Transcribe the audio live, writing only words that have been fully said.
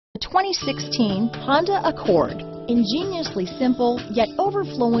2016 Honda Accord. Ingeniously simple, yet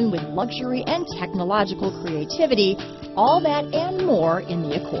overflowing with luxury and technological creativity, all that and more in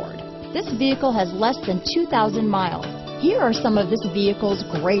the Accord. This vehicle has less than 2,000 miles. Here are some of this vehicle's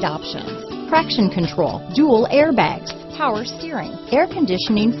great options: traction control, dual airbags, power steering, air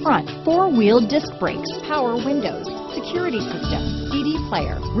conditioning front, four-wheel disc brakes, power windows, security system, CD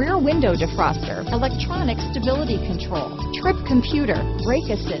player, rear window defroster, electronic stability control, trip computer,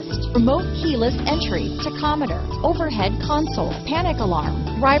 brake assist, remote keyless entry, tachometer, overhead console, panic alarm,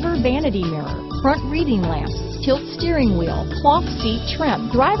 driver vanity mirror, front reading lamps, tilt steering wheel, cloth seat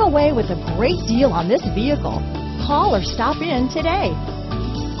trim. Drive away with a great deal on this vehicle. Call or stop in today.